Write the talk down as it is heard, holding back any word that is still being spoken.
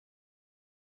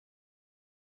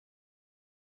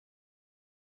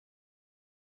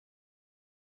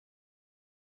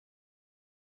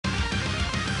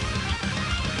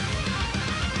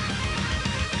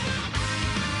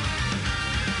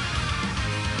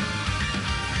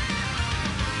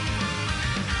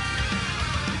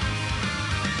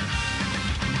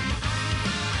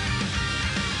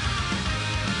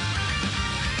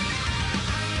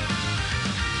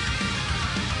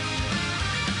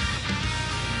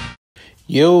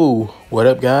Yo, what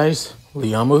up guys?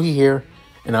 Mooky here,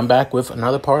 and I'm back with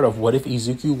another part of What If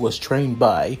Izuku Was Trained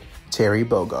by Terry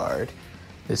Bogard.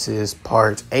 This is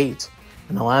part 8.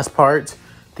 In the last part,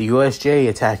 the USJ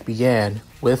attack began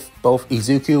with both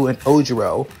Izuku and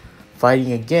Ojiro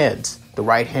fighting against the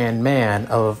right-hand man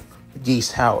of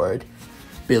Geese Howard,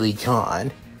 Billy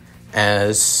Khan,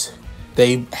 as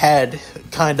they had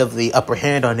kind of the upper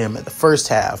hand on him in the first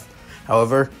half.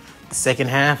 However, the second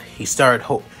half, he stopped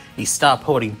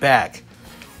holding back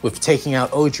with taking out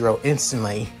Ojiro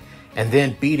instantly and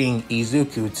then beating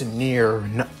Izuku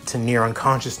to near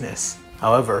unconsciousness.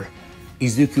 However,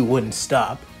 Izuku wouldn't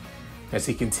stop as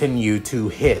he continued to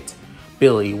hit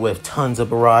Billy with tons of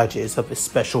barrages of his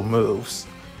special moves.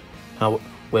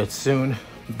 With soon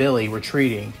Billy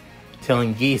retreating,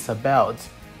 telling Geese about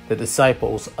the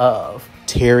disciples of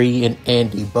Terry and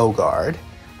Andy Bogard,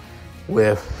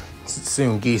 with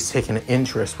soon Geese taking an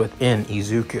interest within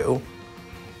Izuku,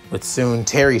 with soon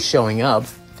Terry showing up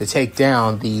to take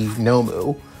down the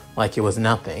Nomu like it was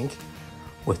nothing,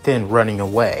 with then running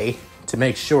away to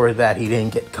make sure that he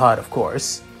didn't get caught, of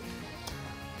course.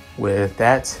 With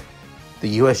that,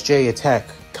 the USJ attack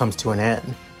comes to an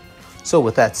end. So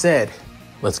with that said,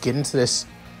 let's get into this,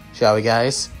 shall we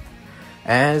guys?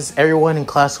 As everyone in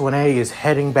Class 1A is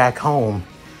heading back home,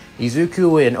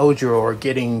 Izuku and Ojiro are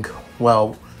getting,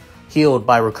 healed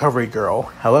by Recovery Girl.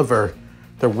 However,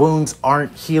 their wounds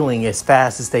aren't healing as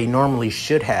fast as they normally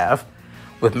should have,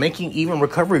 with making even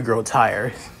Recovery Girl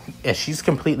tired, as she's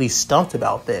completely stumped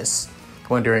about this,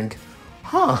 wondering,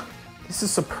 this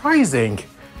is surprising.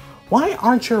 Why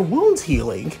aren't your wounds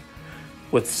healing?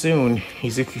 With soon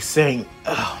Izuku saying,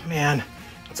 oh man,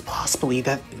 it's possibly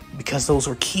that because those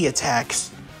were key attacks.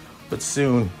 But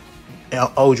soon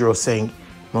Ojiro saying,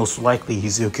 most likely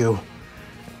Izuku,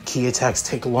 key attacks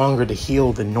take longer to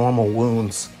heal than normal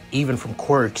wounds, even from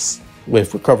quirks.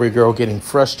 With Recovery Girl getting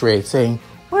frustrated, saying,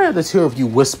 what are the two of you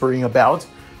whispering about?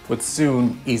 With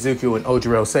soon Izuku and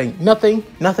Ojiro saying, nothing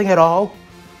at all.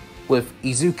 With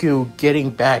Izuku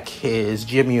getting back his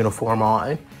gym uniform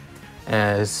on,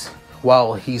 as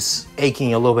while he's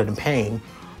aching a little bit in pain,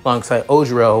 alongside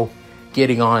Ojiro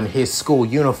getting on his school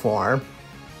uniform.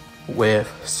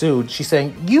 With Soon, she's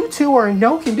saying, you two are in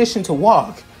no condition to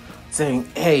walk. Saying,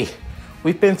 hey,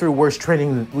 we've been through worse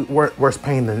training, worse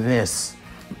pain than this,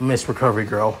 Miss Recovery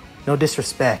Girl. No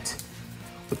disrespect.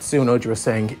 But soon Ojiro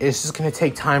saying, it's just going to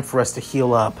take time for us to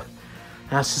heal up.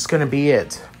 That's just going to be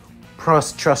it.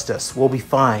 Trust us, we'll be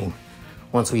fine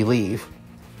once we leave.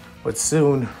 But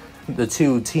soon, the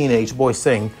two teenage boys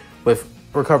saying, with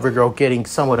Recovery Girl getting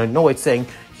somewhat annoyed, saying,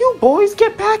 you boys,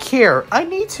 get back here, I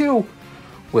need to.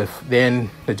 With then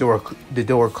the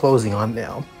door closing on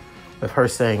them. With her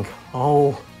saying,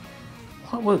 oh,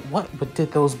 what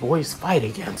did those boys fight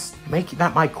against? Make it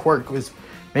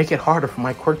harder for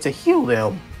my quirk to heal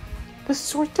them. This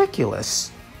is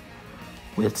ridiculous.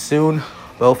 With soon,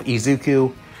 both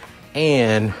Izuku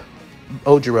and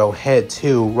Ojiro head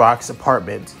to Rock's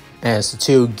apartment, as the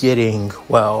two getting,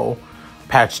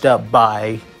 patched up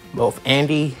by both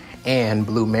Andy and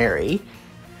Blue Mary,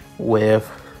 with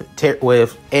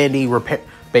Andy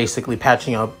basically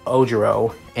patching up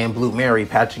Ojiro and Blue Mary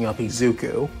patching up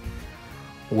Izuku,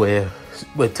 with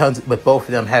both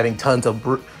of them having tons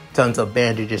of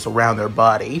bandages around their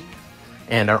body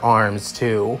and their arms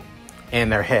too,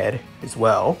 and their head as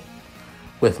well.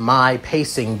 With Mai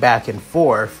pacing back and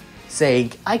forth,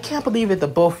 saying, I can't believe it, the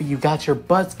both of you got your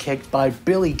butts kicked by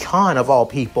Billy Khan of all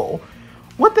people.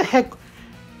 What the heck?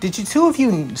 Did you two of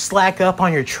you slack up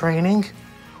on your training?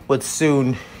 With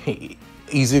soon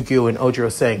Izuku and Ojiro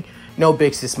saying, no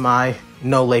big sis Mai,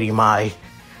 no lady Mai.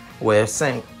 With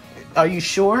saying, are you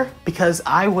sure? Because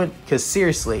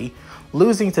seriously,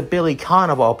 losing to Billy Khan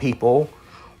of all people.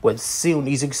 With soon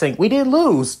Izuku saying, we didn't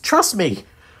lose, trust me.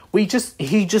 He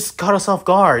just caught us off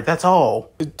guard, that's all.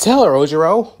 Tell her,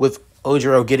 Ojiro. With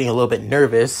Ojiro getting a little bit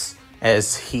nervous,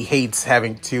 as he hates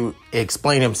having to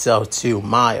explain himself to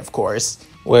Mai, of course.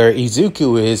 Where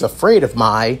Izuku is afraid of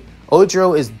Mai,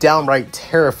 Ojiro is downright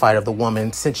terrified of the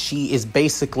woman, since she is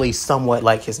basically somewhat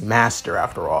like his master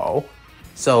after all.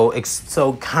 So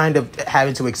kind of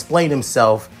having to explain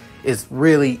himself is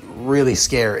really, really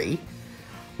scary.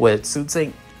 With Sun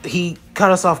saying, he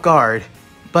caught us off guard.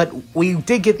 But we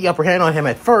did get the upper hand on him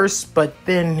at first, but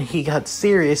then he got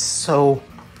serious, so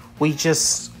we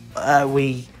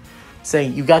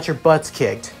saying, you got your butts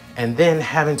kicked, and then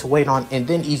having to wait on, and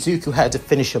then Izuku had to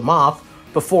finish him off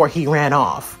before he ran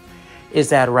off. Is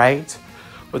that right?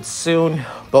 But soon,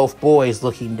 both boys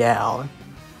looking down.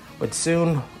 But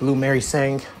soon, Blue Mary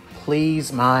saying,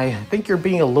 please, Mai, I think you're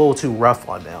being a little too rough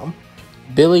on them.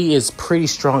 Billy is pretty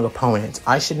strong opponent.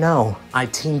 I should know. I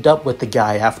teamed up with the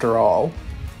guy after all.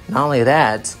 Not only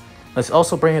that, let's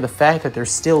also bring in the fact that they're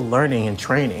still learning and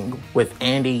training with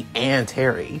Andy and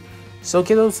Terry. So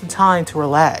give them some time to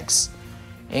relax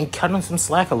and cut them some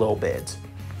slack a little bit.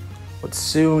 But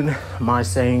soon, Mai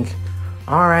saying,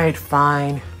 all right,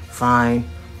 fine.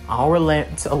 I'll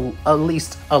relent at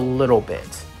least a little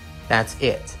bit. That's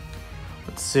it.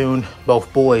 But soon,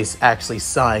 both boys actually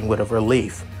sighing with a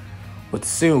relief. But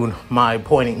soon, Mai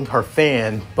pointing her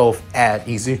fan both at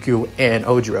Izuku and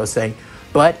Ojiro, saying,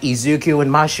 but Izuku and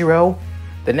Mashiro,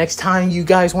 the next time you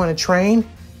guys want to train,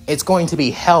 it's going to be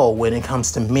hell when it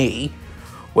comes to me.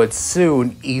 But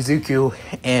soon, Izuku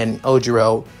and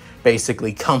Ojiro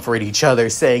basically comfort each other,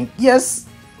 saying, yes,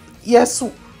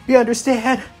 we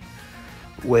understand.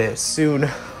 With soon,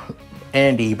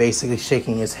 Andy basically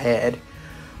shaking his head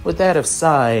with that of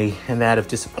sigh and that of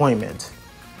disappointment.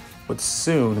 With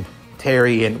soon,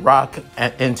 Terry and Rock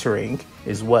entering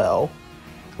as well,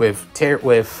 with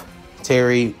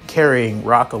Terry carrying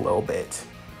Rock a little bit,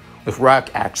 with Rock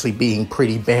actually being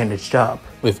pretty bandaged up,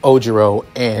 with Ojiro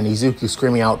and Izuku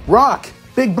screaming out, Rock,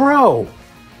 big bro,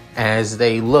 as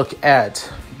they look at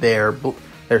their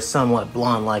somewhat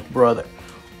blonde-like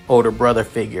older brother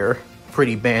figure,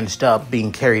 pretty bandaged up,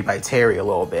 being carried by Terry a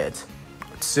little bit.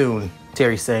 But soon,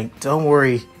 Terry saying, don't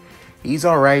worry, he's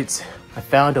alright. I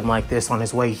found him like this on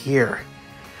his way here.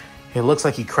 It looks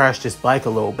like he crashed his bike a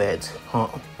little bit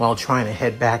while trying to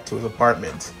head back to his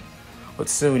apartment. But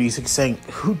soon he's saying,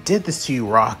 who did this to you,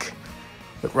 Rock?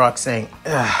 But Rock saying,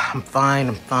 I'm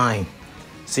fine.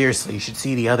 Seriously, you should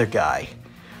see the other guy.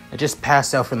 I just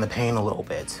passed out from the pain a little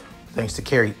bit. Thanks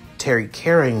to Terry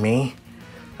carrying me,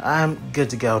 I'm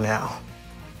good to go now.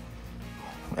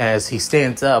 As he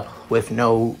stands up with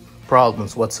no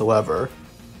problems whatsoever.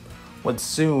 But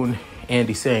soon,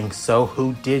 Andy saying, so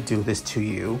who did do this to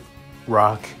you,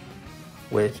 Rock?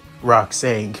 With Rock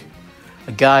saying,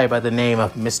 a guy by the name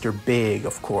of Mr. Big,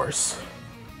 of course.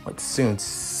 But soon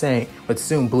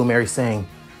Blue Mary saying,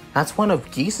 that's one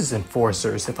of Geese's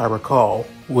enforcers, if I recall.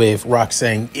 With Rock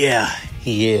saying, yeah,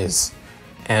 he is.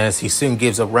 As he soon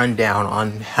gives a rundown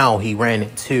on how he ran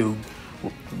into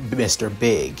Mr.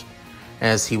 Big.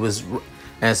 As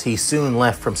he soon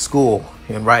left from school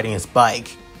and riding his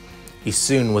bike, he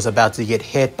soon was about to get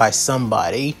hit by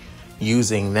somebody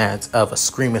using that of a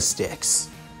screamer sticks.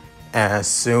 As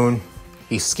soon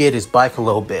he skid his bike a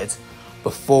little bit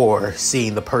before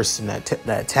seeing the person that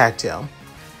attacked him,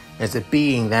 as it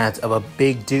being that of a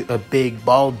big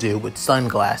bald dude with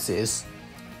sunglasses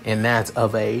and that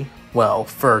of a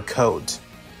fur coat.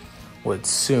 Would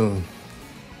soon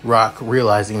Rock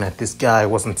realizing that this guy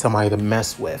wasn't somebody to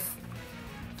mess with.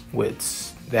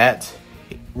 With that,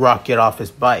 Rock get off his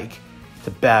bike to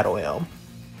battle him,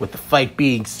 with the fight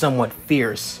being somewhat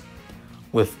fierce,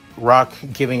 with Rock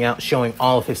showing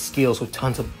all of his skills with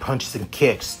tons of punches and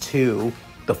kicks to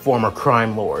the former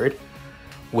crime lord,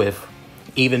 with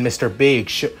even Mr.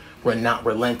 Big not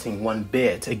relenting one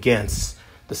bit against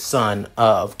the son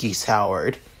of Geese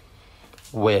Howard.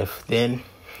 With then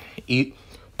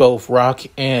both Rock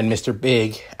and Mr.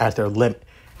 Big at their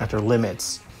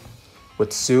limits.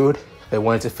 With soon, they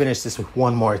wanted to finish this with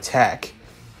one more attack.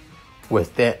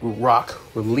 With that, Rock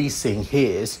releasing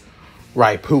his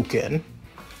Raipuken,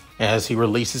 as he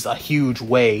releases a huge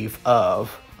wave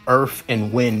of earth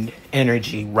and wind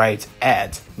energy right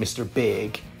at Mr.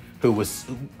 Big, who was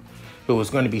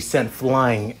going to be sent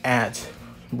flying at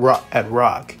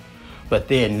Rock, but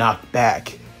then knocked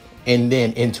back and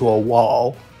then into a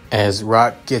wall. As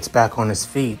Rock gets back on his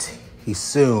feet, he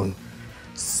soon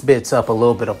spits up a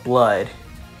little bit of blood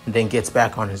and then gets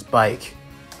back on his bike,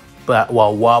 but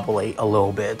while wobbly a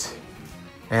little bit.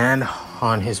 And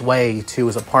on his way to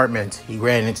his apartment, he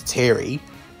ran into Terry,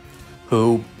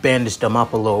 who bandaged him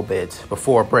up a little bit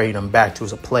before bringing him back to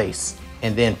his place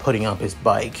and then putting up his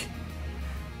bike.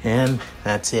 And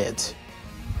that's it.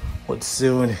 But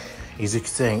soon, Izuku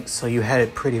saying, so you had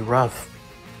it pretty rough.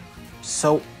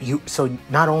 So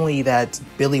not only that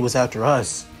Billy was after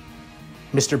us,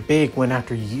 Mr. Big went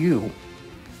after you.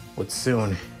 But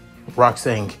soon, Rock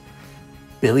saying,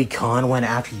 Billy Khan went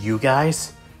after you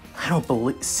guys? I don't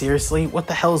believe, seriously? What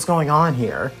the hell is going on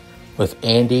here? With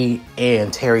Andy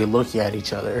and Terry looking at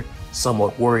each other,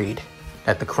 somewhat worried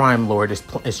that the crime lord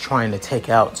is trying to take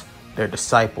out their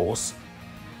disciples.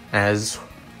 As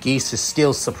Geese is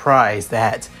still surprised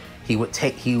that he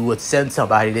would send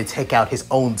somebody to take out his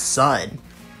own son.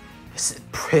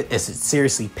 It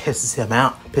seriously pisses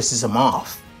him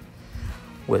off.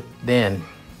 With then,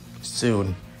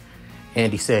 soon,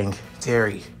 Andy saying,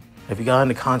 Terry, have you gotten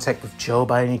into contact with Joe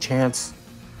by any chance?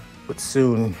 But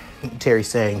soon, Terry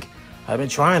saying, I've been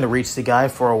trying to reach the guy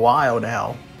for a while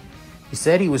now. He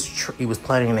said he was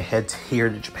planning to head here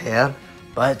to Japan,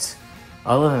 but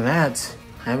other than that,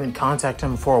 I haven't contacted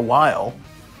him for a while.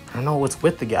 I don't know what's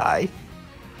with the guy.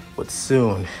 But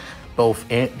soon, both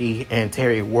Andy and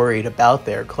Terry worried about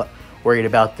their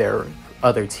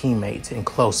other teammate and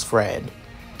close friend,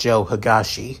 Joe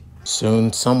Higashi.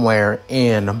 Soon, somewhere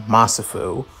in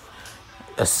Masafu,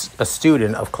 a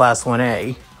student of Class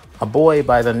 1A, a boy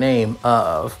by the name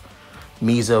of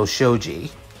Mizo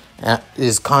Shoji,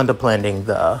 is contemplating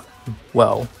the,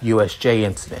 USJ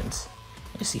incident,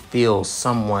 as he feels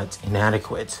somewhat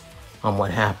inadequate on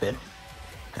what happened.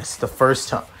 That's the first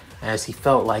time, as he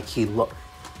felt like he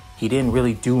didn't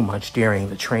really do much during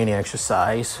the training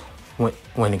exercise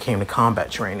when it came to combat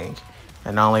training.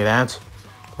 And not only that,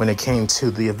 when it came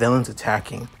to the villains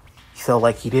attacking, he felt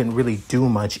like he didn't really do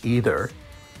much either.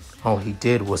 All he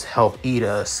did was help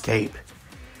Ida escape.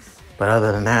 But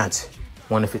other than that,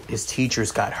 one of his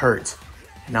teachers got hurt.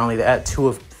 And not only that,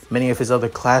 many of his other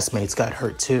classmates got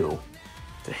hurt too.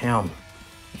 To him,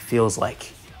 he feels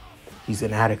like he's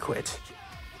inadequate,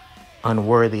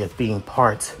 unworthy of being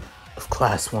part of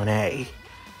Class 1A,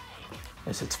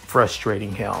 as it's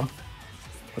frustrating him.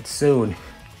 But soon,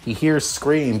 he hears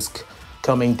screams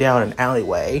coming down an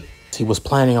alleyway. He was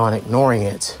planning on ignoring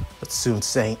it, but soon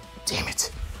saying, damn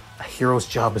it, a hero's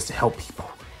job is to help people.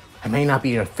 I may not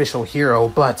be an official hero,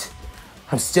 but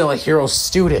I'm still a hero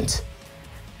student.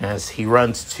 As he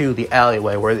runs to the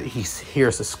alleyway where he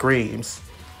hears the screams,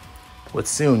 but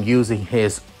soon using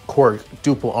his quirk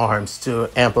duple arms to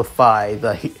amplify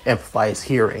his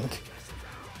hearing.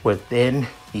 Within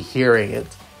he hearing it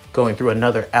going through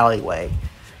another alleyway,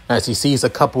 as he sees a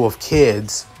couple of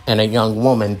kids and a young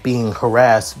woman being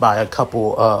harassed by a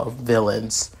couple of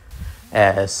villains.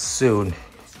 As soon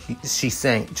she's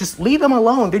saying, just leave them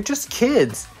alone. They're just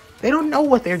kids. They don't know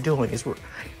what they're doing is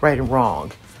right and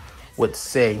wrong. With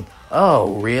saying,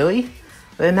 oh, really?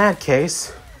 In that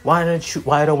case, why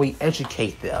don't we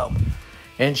educate them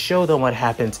and show them what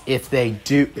happens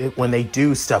when they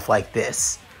do stuff like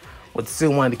this? With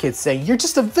soon one of the kids saying, you're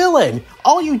just a villain.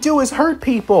 All you do is hurt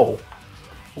people.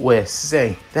 With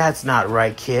saying, that's not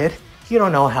right, kid. You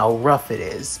don't know how rough it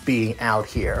is being out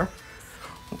here.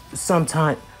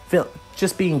 Sometimes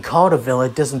just being called a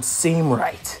villain doesn't seem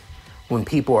right when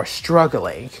people are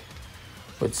struggling.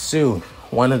 But soon,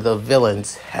 one of the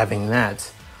villains having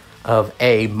that of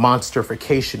a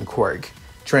monsterification quirk,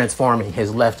 transforming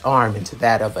his left arm into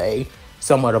that of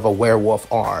somewhat of a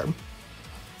werewolf arm.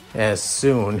 As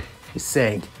soon he's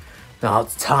saying, now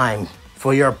it's time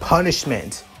for your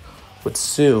punishment. But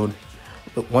soon,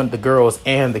 one of the girls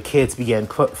and the kids began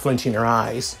flinching their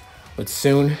eyes. But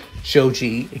soon,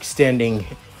 Shoji extending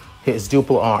his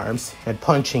duple arms and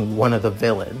punching one of the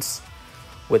villains.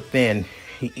 With then,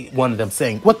 one of them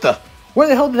saying, where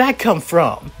the hell did that come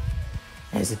from?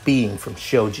 As it being from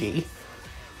Shoji.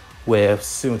 With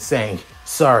soon saying,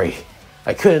 sorry,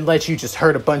 I couldn't let you just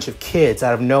hurt a bunch of kids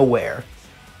out of nowhere.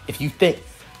 If you think,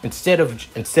 instead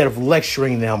of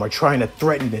lecturing them or trying to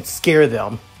threaten and scare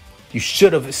them, you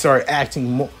should have started acting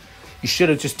more. You should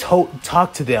have just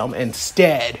talked to them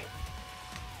instead.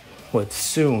 But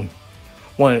soon,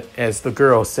 as the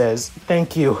girl says,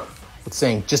 thank you, but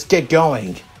saying, just get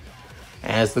going.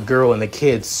 As the girl and the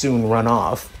kids soon run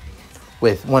off,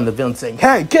 with one of the villains saying,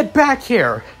 hey, get back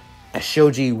here. As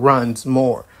Shoji runs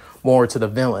more to the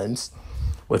villains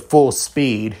with full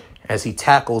speed as he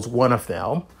tackles one of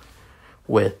them,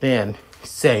 with then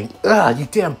saying, you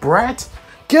damn brat,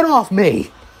 get off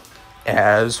me.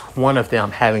 As one of them,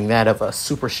 having that of a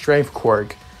super strength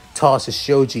quirk, tosses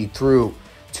Shoji through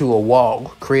to a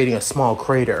wall, creating a small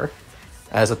crater,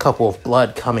 as a couple of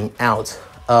blood coming out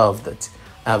of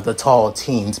the tall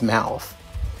teen's mouth.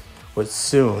 But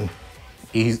soon,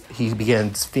 he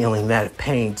begins feeling that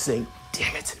pain, saying,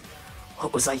 damn it,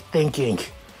 what was I thinking?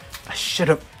 I should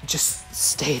have just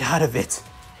stayed out of it.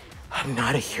 I'm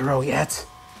not a hero yet.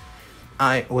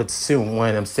 I would soon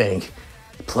when I'm saying,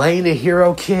 playing the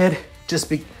hero, kid,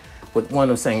 with one of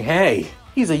them saying, hey,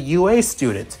 he's a UA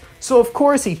student, so of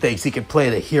course he thinks he can play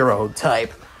the hero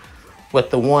type. With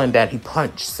the one that he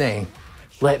punched saying,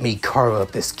 let me carve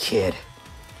up this kid.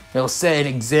 It'll set an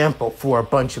example for a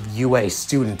bunch of UA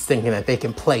students thinking that they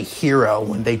can play hero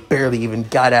when they barely even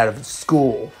got out of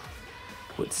school.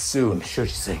 But soon,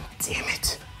 Shoji's saying, damn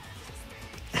it.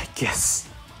 I guess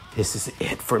this is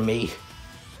it for me.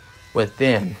 But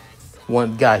then,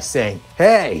 one guy saying,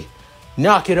 hey,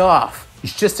 knock it off.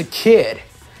 He's just a kid.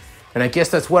 And I guess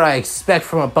that's what I expect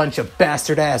from a bunch of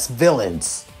bastard-ass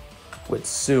villains. With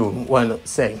soon, one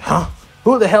saying, huh?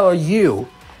 Who the hell are you?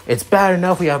 It's bad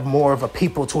enough we have more of a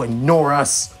people to ignore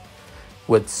us.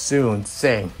 Would soon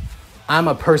saying, I'm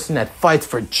a person that fights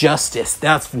for justice,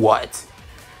 that's what.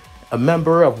 A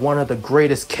member of one of the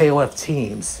greatest KOF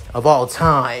teams of all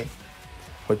time.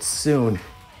 Would soon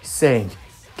saying,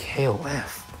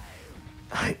 KOF.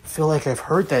 I feel like I've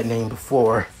heard that name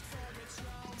before.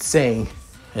 Saying,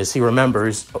 as he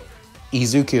remembers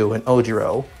Izuku and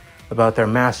Ojiro about their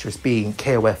masters being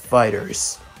KOF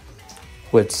fighters.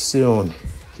 Would soon,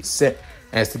 he said,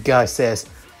 as the guy says,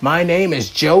 my name is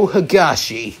Joe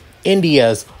Higashi,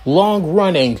 India's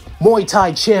long-running Muay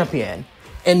Thai champion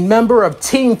and member of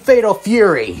Team Fatal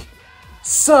Fury.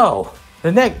 So,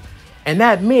 and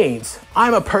that means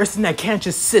I'm a person that can't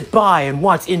just sit by and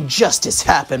watch injustice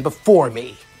happen before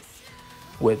me.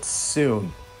 Would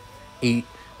soon,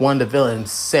 one of the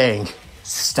villains saying,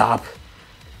 stop.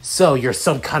 So you're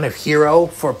some kind of hero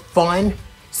for fun?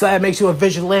 So that makes you a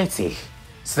vigilante.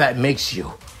 So that makes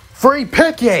you free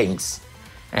pickings.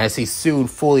 As he soon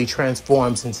fully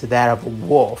transforms into that of a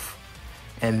wolf.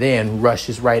 And then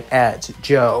rushes right at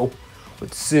Joe.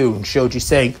 With soon Shoji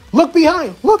saying, look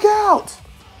behind, look out.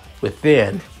 With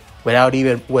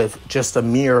just a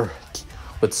mere,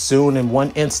 but soon in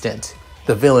one instant,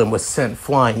 the villain was sent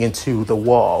flying into the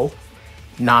wall.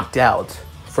 Knocked out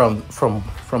from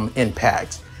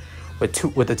impact.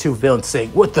 With the two villains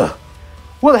saying, what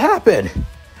happened?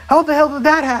 How the hell did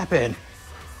that happen?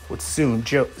 With soon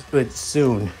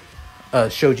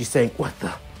Shoji saying,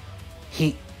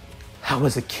 how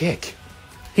was a kick?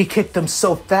 He kicked them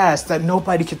so fast that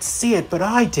nobody could see it, but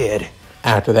I did.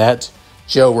 After that,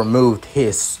 Joe removed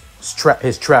his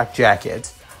track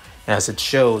jacket as it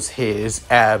shows his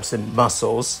abs and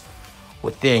muscles,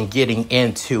 within getting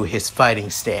into his fighting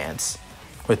stance.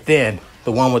 Within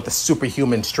the one with the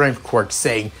superhuman strength quirk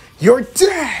saying, you're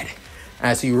dead!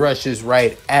 As he rushes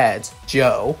right at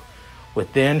Joe.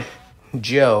 Within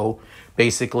Joe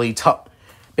basically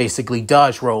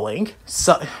dodge rolling,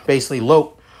 basically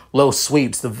low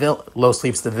sweeps the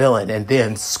villain and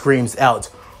then screams out,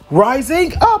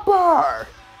 rising upper!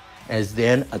 As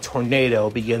then a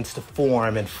tornado begins to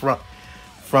form in front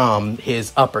from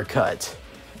his uppercut,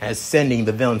 as sending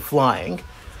the villain flying,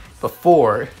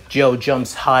 before Joe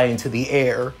jumps high into the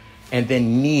air and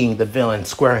then kneeing the villain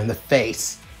square in the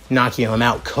face, knocking him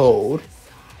out cold.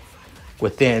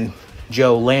 Within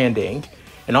Joe landing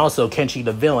and also catching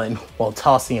the villain while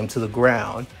tossing him to the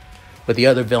ground, with the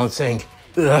other villain saying,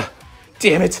 ugh,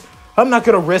 damn it, I'm not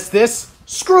gonna risk this,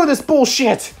 screw this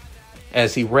bullshit.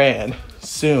 As he ran,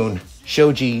 soon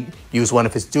Shoji used one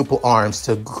of his duple arms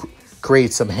to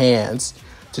create some hands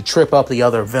to trip up the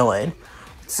other villain,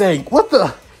 saying, what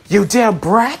the, you damn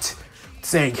brat?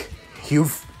 Saying, you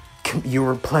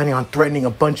were planning on threatening a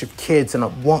bunch of kids and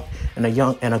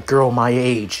a girl my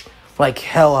age. Like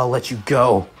hell, I'll let you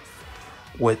go.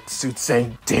 With Suit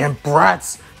saying, damn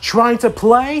brats, trying to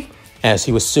play? As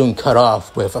he was soon cut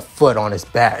off with a foot on his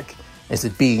back, as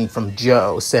it being from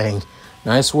Joe, saying,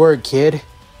 nice work, kid.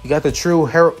 You got the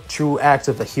true act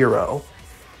of a hero.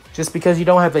 Just because you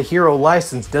don't have a hero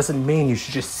license doesn't mean you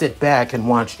should just sit back and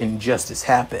watch injustice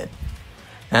happen.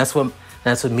 That's what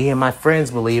me and my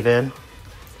friends believe in.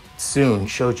 Soon,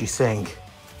 Shoji saying,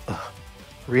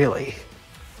 really?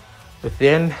 But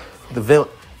then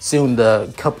soon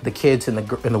the kids and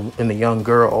the young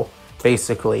girl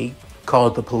basically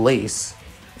called the police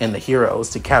and the heroes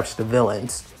to capture the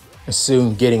villains. And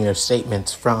soon getting their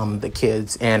statements from the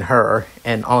kids and her,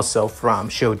 and also from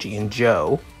Shoji and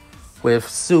Joe. With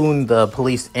soon the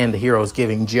police and the heroes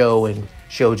giving Joe and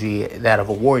Shoji that of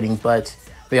a warning, but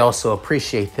they also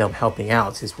appreciate them helping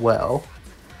out as well.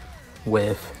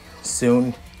 With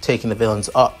soon taking the villains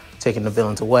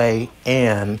away,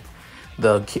 and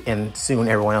soon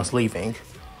everyone else leaving.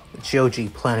 Shoji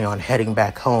planning on heading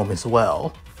back home as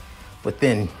well. But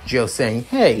then Joe saying,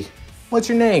 hey, what's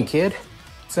your name, kid?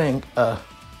 Saying,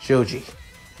 Shoji.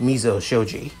 Mizo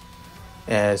Shoji.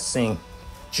 Saying,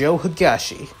 Joe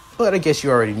Higashi. But I guess you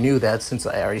already knew that since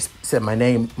I already said my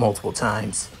name multiple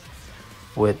times.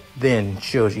 With then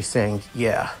Shoji saying,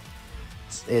 yeah,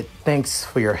 thanks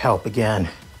for your help again.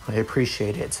 I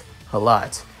appreciate it a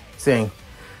lot. Saying,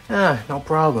 no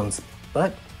problems.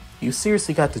 But you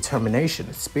seriously got determination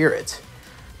and spirit.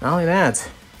 Not only that,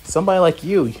 somebody like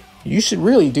you should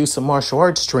really do some martial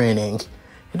arts training.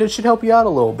 And it should help you out a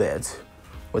little bit.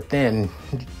 But then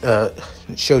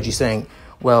Shoji saying,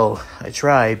 well, I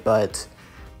tried, but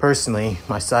personally,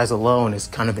 my size alone is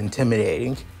kind of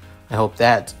intimidating. I hope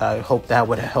that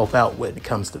would help out when it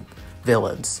comes to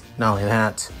villains. Not only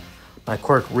that, my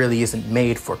quirk really isn't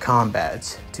made for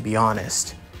combat, to be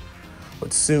honest.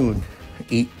 But soon,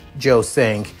 Joe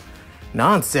saying,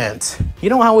 Nonsense. You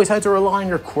don't always have to rely on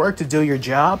your quirk to do your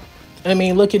job. I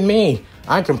mean, look at me.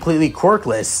 I'm completely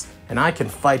quirkless, and I can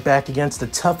fight back against the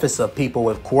toughest of people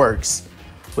with quirks.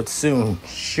 But soon,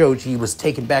 Shoji was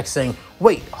taken back saying,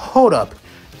 wait, hold up.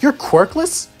 You're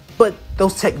quirkless? But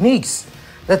those techniques,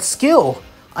 that skill,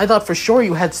 I thought for sure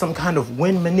you had some kind of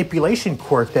wind manipulation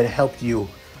quirk that helped you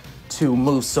to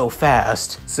move so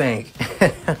fast. Saying,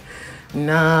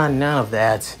 nah, none of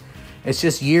that. It's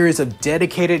just years of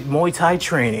dedicated Muay Thai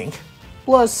training.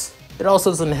 Plus, it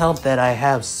also doesn't help that I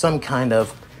have some kind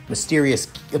of mysterious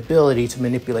ability to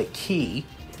manipulate ki.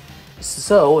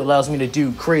 So it allows me to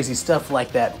do crazy stuff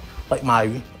like that, like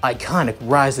my iconic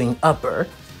rising upper.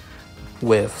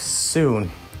 With soon,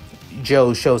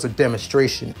 Joe shows a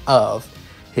demonstration of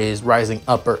his rising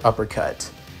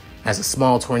uppercut as a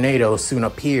small tornado soon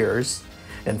appears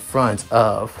in front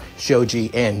of Shoji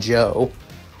and Joe,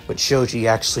 with Shoji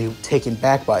actually taken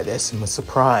back by this and was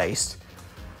surprised.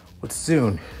 With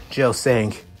soon, Joe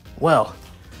saying, well,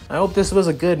 I hope this was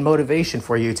a good motivation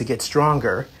for you to get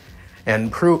stronger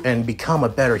and become a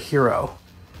better hero.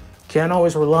 Can't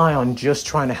always rely on just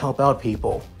trying to help out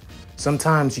people.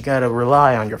 Sometimes you gotta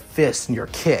rely on your fists and your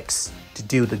kicks to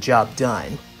do the job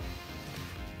done.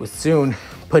 With soon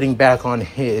putting back on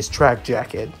his track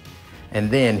jacket and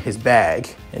then his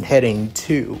bag and heading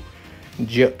to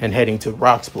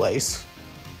Rock's place.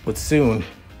 With soon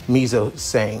Mizo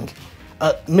saying,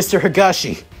 Mr.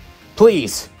 Higashi,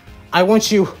 please, I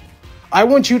want you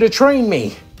to train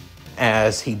me.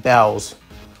 As he bows,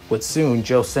 with soon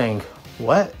Joe saying,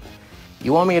 what?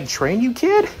 You want me to train you,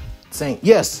 kid? Saying,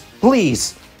 yes,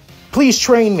 please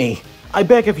train me. I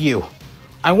beg of you.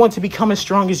 I want to become as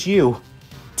strong as you.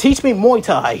 Teach me Muay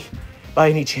Thai, by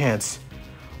any chance.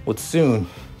 With soon,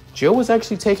 Joe was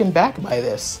actually taken back by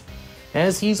this,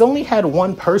 as he's only had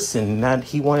one person that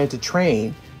he wanted to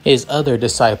train, his other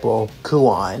disciple,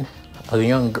 Kuon,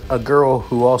 a girl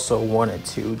who also wanted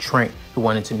to train, who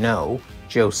wanted to know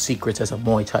Joe's secrets as a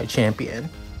Muay Thai champion.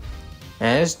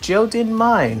 As Joe didn't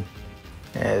mind,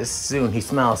 as soon he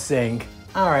smiled saying,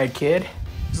 alright kid,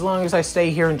 as long as I stay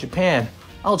here in Japan,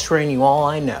 I'll train you all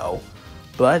I know.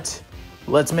 But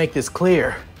let's make this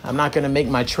clear, I'm not going to make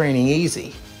my training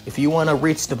easy. If you want to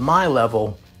reach to my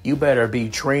level, you better be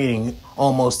training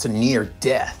almost to near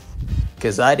death.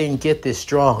 Because I didn't get this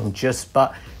strong just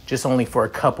only for a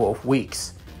couple of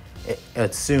weeks.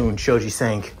 Soon Shoji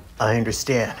saying, I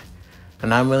understand.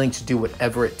 And I'm willing to do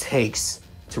whatever it takes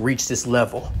to reach this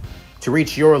level, to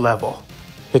reach your level,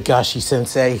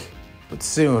 Higashi-sensei. But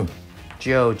soon,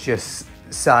 Joe just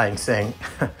sighing, saying,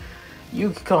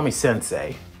 you can call me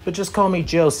sensei, but just call me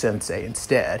Joe-sensei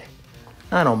instead.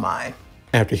 I don't mind.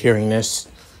 After hearing this,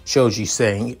 Shoji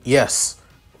saying, yes,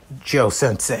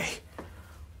 Joe-sensei.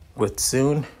 With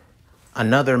soon,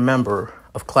 another member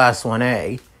of Class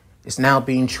 1A is now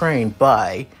being trained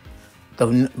by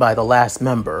the last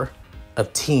member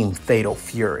of Team Fatal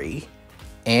Fury.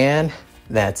 And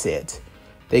that's it.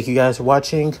 Thank you guys for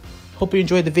watching. Hope you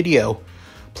enjoyed the video.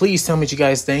 Please tell me what you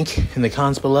guys think in the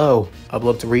comments below. I'd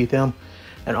love to read them.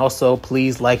 And also,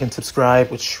 please like and subscribe,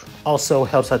 which also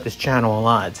helps out this channel a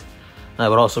lot. I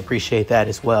would also appreciate that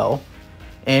as well.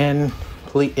 And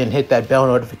hit that bell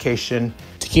notification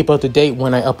to keep up to date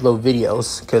when I upload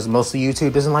videos, because mostly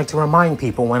YouTube doesn't like to remind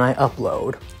people when I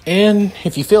upload. And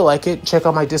if you feel like it, check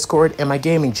out my Discord and my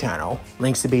gaming channel.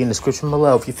 Links to be in the description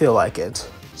below if you feel like it.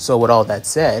 So with all that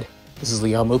said, this is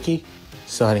Mooky,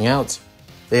 signing out.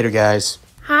 Later, guys.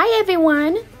 Hi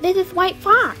everyone, this is White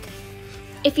Fox.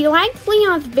 If you liked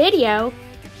Leon's video,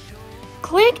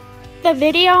 click the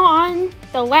video on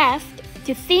the left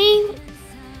to see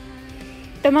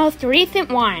the most recent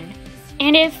one.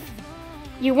 And if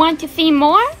you want to see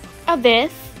more of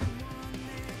this,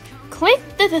 click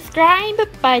the subscribe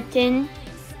button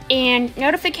and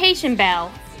notification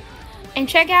bell and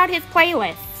check out his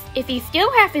playlists. If you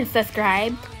still haven't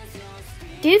subscribed,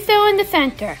 do so in the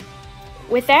center.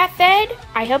 With that said,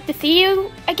 I hope to see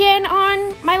you again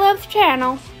on my love's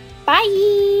channel.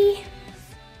 Bye!